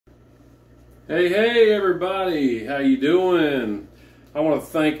Hey everybody, how you doing? I want to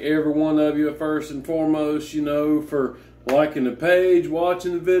thank every one of you first and foremost, for liking the page,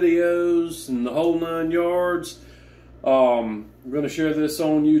 watching the videos, and the whole 9 yards. I'm going to share this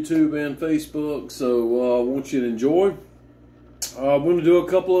on YouTube and Facebook, so I want you to enjoy. I'm going to do a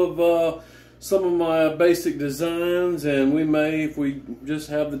couple of some of my basic designs, and we may, if we just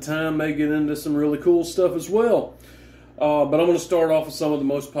have the time, may get into some really cool stuff as well. But I'm going to start off with some of the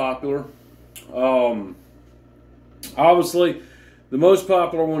most popular. Obviously the most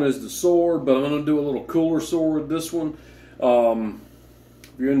popular one is the sword, but I'm going to do a little cooler sword. This one,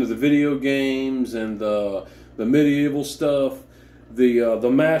 if you're into the video games and the medieval stuff, the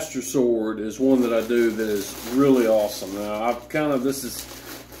Master Sword is one that I do that is really awesome. Now this is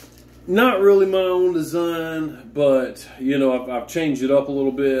not really my own design, but I've changed it up a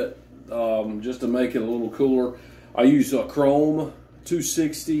little bit just to make it a little cooler. I use a chrome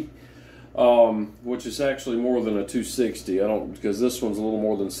 260. Which is actually more than a 260. Because this one's a little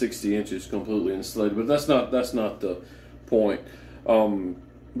more than 60 inches completely insulated, but that's not the point.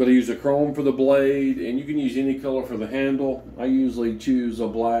 But I use a chrome for the blade, and you can use any color for the handle. I usually choose a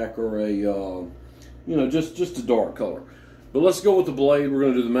black or a just a dark color. But let's go with the blade. We're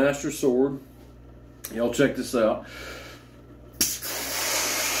going to do the Master Sword. Y'all check this out.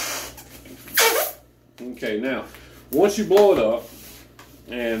 Okay, now once you blow it up,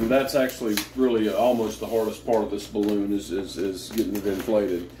 and that's actually really almost the hardest part of this balloon is getting it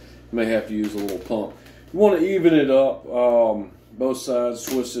inflated. You may have to use a little pump. You want to even it up, both sides,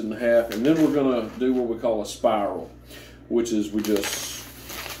 twist it in half, and then we're going to do what we call a spiral, which is we just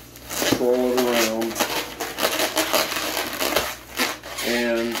twirl it around,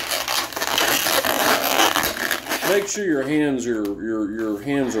 and make sure your hands are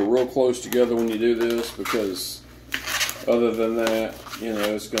real close together when you do this, because other than that,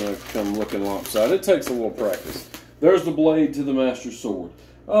 it's going to come looking lopsided. It takes a little practice. There's the blade to the Master Sword.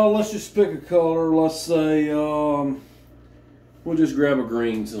 Let's just pick a color. Let's say, we'll just grab a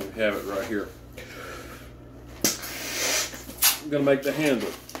green so we have it right here. I'm going to make the handle.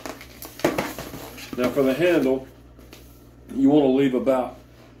 Now for the handle, you want to leave about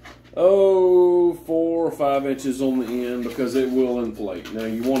 4 or 5 inches on the end, because it will inflate. Now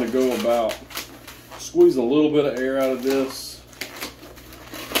you want to go about, squeeze a little bit of air out of this.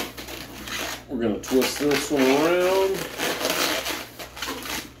 We're going to twist this one around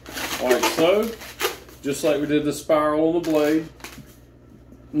like so, just like we did the spiral on the blade.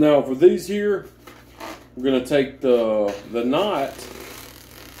 Now for these here, we're going to take the knot,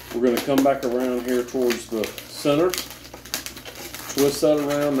 we're going to come back around here towards the center, twist that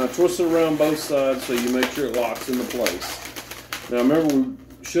around. Now twist it around both sides so you make sure it locks into place. Now remember,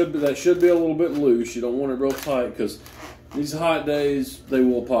 that should be a little bit loose. You don't want it real tight, because these hot days, they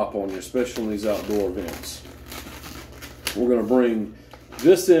will pop on you, especially in these outdoor events. We're going to bring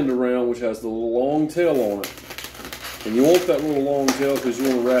this end around, which has the little long tail on it. And you want that little long tail because you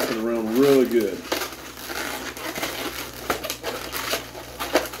want to wrap it around really good.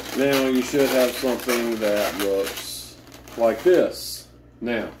 Now you should have something that looks like this.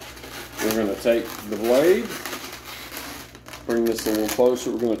 Now, we're going to take the blade, bring this a little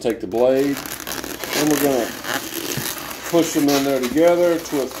closer. We're going to take the blade, and we're going to push them in there together,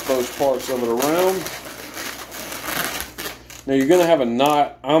 twist both parts of it around. Now you're going to have a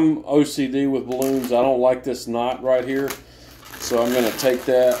knot. I'm OCD with balloons. I don't like this knot right here. So I'm going to take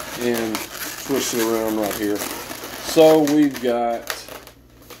that and twist it around right here. So we've got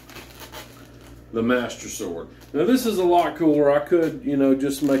the Master Sword. Now this is a lot cooler. I could,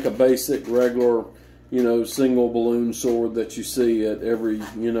 just make a basic, regular, single balloon sword that you see at every,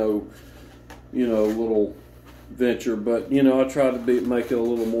 little venture, but I try to make it a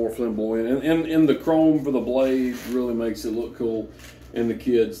little more flamboyant, and the chrome for the blade really makes it look cool. And the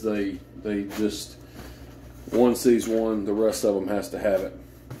kids, they just, one sees one, the rest of them has to have it.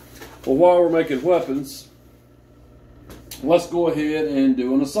 Well, while we're making weapons, let's go ahead and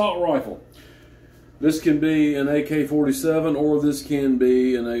do an assault rifle. This can be an AK-47 or this can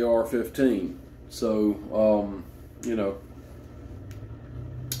be an AR-15. So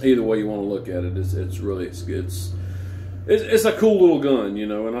either way you want to look at it, it's a cool little gun,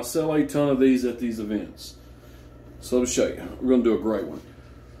 and I sell a ton of these at these events. So to show you, we're going to do a great one.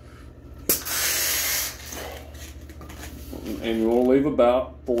 And you want to leave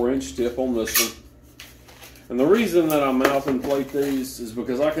about 4-inch tip on this one. And the reason that I mouth inflate these is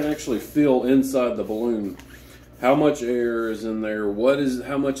because I can actually feel inside the balloon how much air is in there,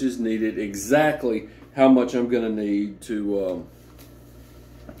 how much is needed, exactly how much I'm going to need to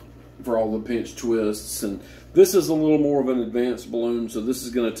for all the pinch twists. And this is a little more of an advanced balloon, so this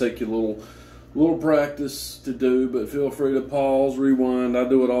is going to take you a little practice to do, but feel free to pause, rewind. I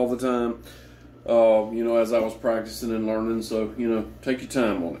do it all the time, you know, as I was practicing and learning. So, you know, take your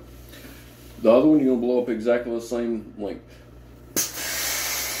time on it. The other one, you're going to blow up exactly the same length.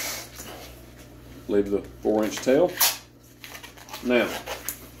 Leave the 4-inch tail. Now,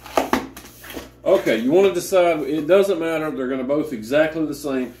 okay, you want to decide, it doesn't matter, they're going to both exactly the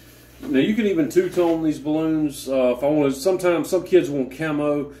same. Now you can even two-tone these balloons. If I want to, sometimes some kids want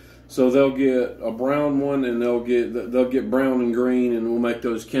camo, so they'll get a brown one and they'll get brown and green, and we'll make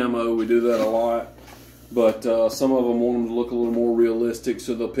those camo. We do that a lot. But some of them want them to look a little more realistic,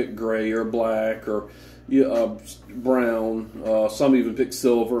 so they'll pick gray or black or brown. Some even pick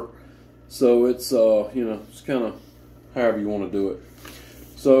silver. So it's you know, it's kind of however you want to do it.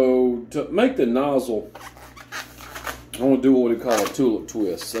 So to make the nozzle, I want to do what we call a tulip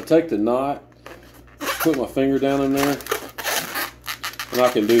twist. So I take the knot, put my finger down in there, and I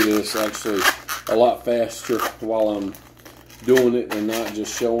can do this actually a lot faster while I'm doing it and not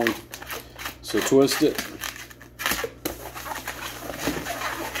just showing. So twist it.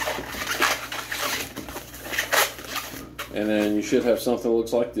 And then you should have something that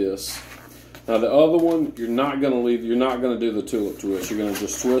looks like this. Now the other one, you're not going to do the tulip twist. You're going to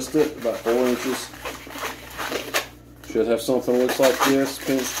just twist it about 4 inches. Should have something that looks like this,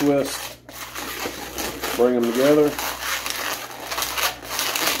 pinch twist. Bring them together.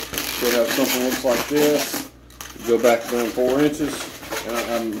 Should have something that looks like this. Go back down 4 inches. And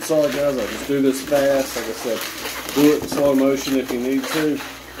I'm sorry guys, I just do this fast. Like I said, do it in slow motion if you need to.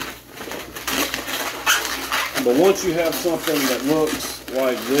 But once you have something that looks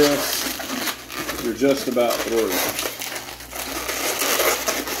like this, you're just about through.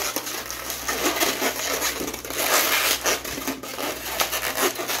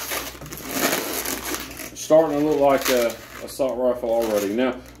 Starting to look like a assault rifle already.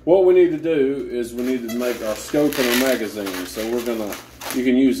 Now, what we need to do is we need to make our scope and our magazine. So we're gonna, you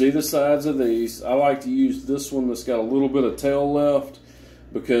can use either sides of these. I like to use this one that's got a little bit of tail left,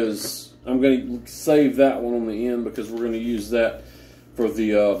 because I'm going to save that one on the end, because we're going to use that for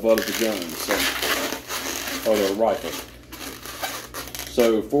the butt of the gun, so, or the rifle.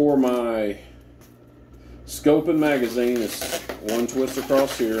 So for my scope and magazine, it's one twist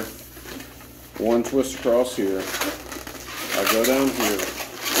across here, one twist across here. I go down here.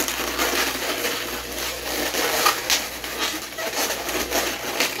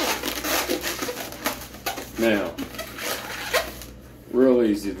 Now, real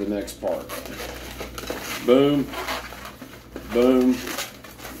easy, the next part. Boom, boom.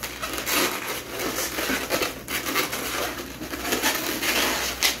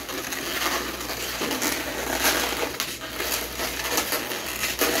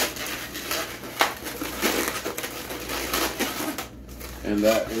 And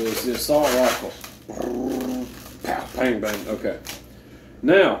that is the assault rifle. Pow, bang, bang. Okay.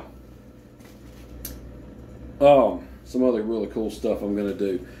 Now, some other really cool stuff I'm going to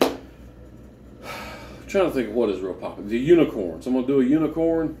do. I'm trying to think of what is real popular. The unicorns. I'm going to do a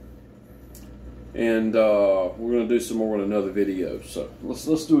unicorn, and we're going to do some more in another video. So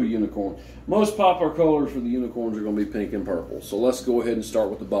let's do a unicorn. Most popular colors for the unicorns are going to be pink and purple. So let's go ahead and start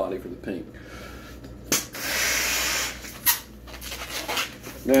with the body for the pink.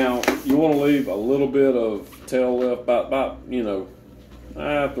 Now, you want to leave a little bit of tail left, about you know,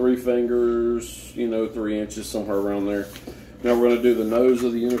 3 fingers, you know, 3 inches, somewhere around there. Now we're going to do the nose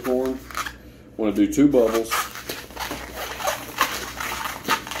of the unicorn. We're going to do 2 bubbles.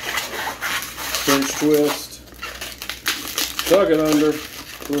 Pinch twist. Tuck it under.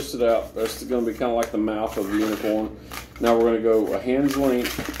 Twist it out. That's going to be kind of like the mouth of the unicorn. Now we're going to go a hand's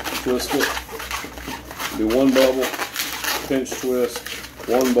length. Twist it. Do 1 bubble. Pinch twist.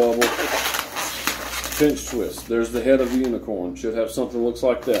 1 bubble, pinch twist. There's the head of the unicorn. Should have something that looks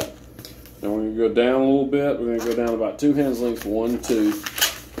like that. Now we're going to go down a little bit. We're going to go down about 2 hands lengths. 1, 2.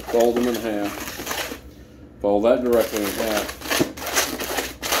 Fold them in half. Fold that directly in half.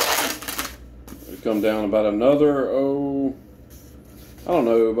 We come down about another, I don't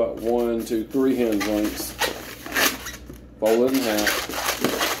know, about 1, 2, 3 hands lengths. Fold it in half.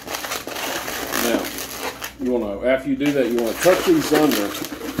 Now, you want to, after you do that, you want to tuck these under.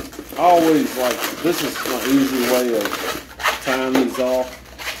 I always like, this is my easy way of tying these off.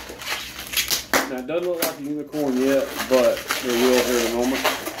 Now it doesn't look like a unicorn yet, but it will here in a moment.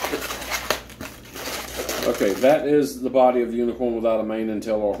 Okay, that is the body of the unicorn without a mane and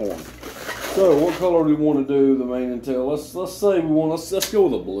tail or horn. So what color do we want to do the mane and tail? Let's say we want, let's go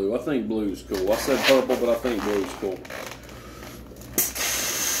with a blue. I think blue is cool. I said purple, but I think blue is cool.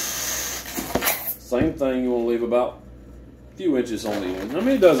 Same thing, you want to leave about few inches on the end. I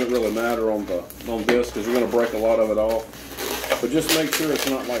mean, it doesn't really matter on this because we're going to break a lot of it off. But just make sure it's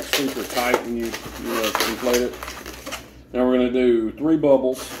not like super tight when you inflate it. Now we're going to do 3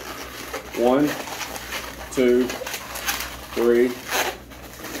 bubbles. 1, 2, 3.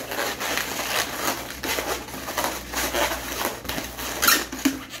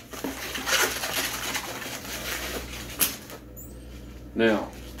 Now,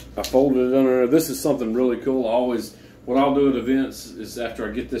 I folded it under there. This is something really cool. What I'll do at events is after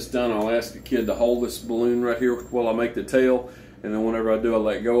I get this done, I'll ask a kid to hold this balloon right here while I make the tail, and then whenever I do, I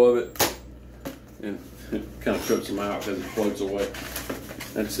let go of it, and it kind of trips them out because it floats away.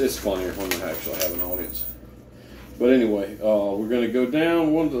 It's funnier when they actually have an audience. But anyway, we're going to go down.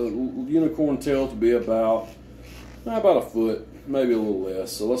 We want the unicorn tail to be about a foot, maybe a little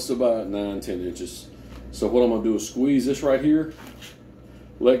less. So let's do about 9-10 inches. So what I'm going to do is squeeze this right here,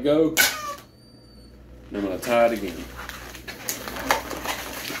 let go, and I'm going to tie it again.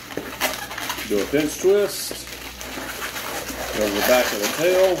 Do a pinch twist over the back of the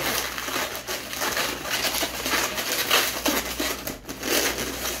tail.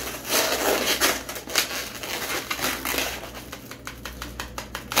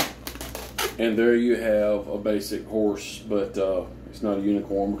 And there you have a basic horse, but it's not a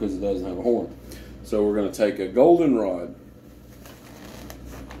unicorn because it doesn't have a horn. So we're going to take a goldenrod,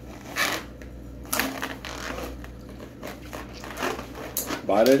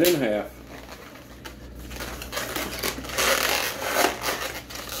 bite it in half,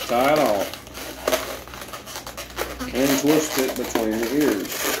 tie it off, and twist it between the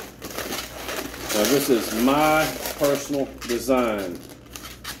ears. Now this is my personal design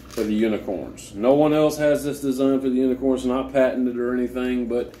for the unicorns. No one else has this design for the unicorns, not patented or anything,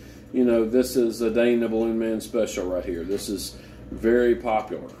 but you know, this is a Dane the Balloon Man special right here. This is very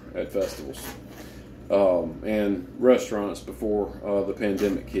popular at festivals and restaurants before the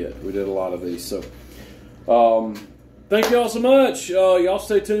pandemic hit. We did a lot of these. So thank y'all so much. Y'all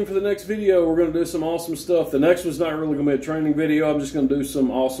stay tuned for the next video. We're going to do some awesome stuff. The next one's not really going to be a training video. I'm just going to do some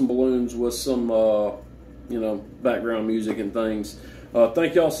awesome balloons with some you know, background music and things.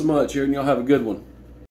 Thank y'all so much, and y'all have a good one.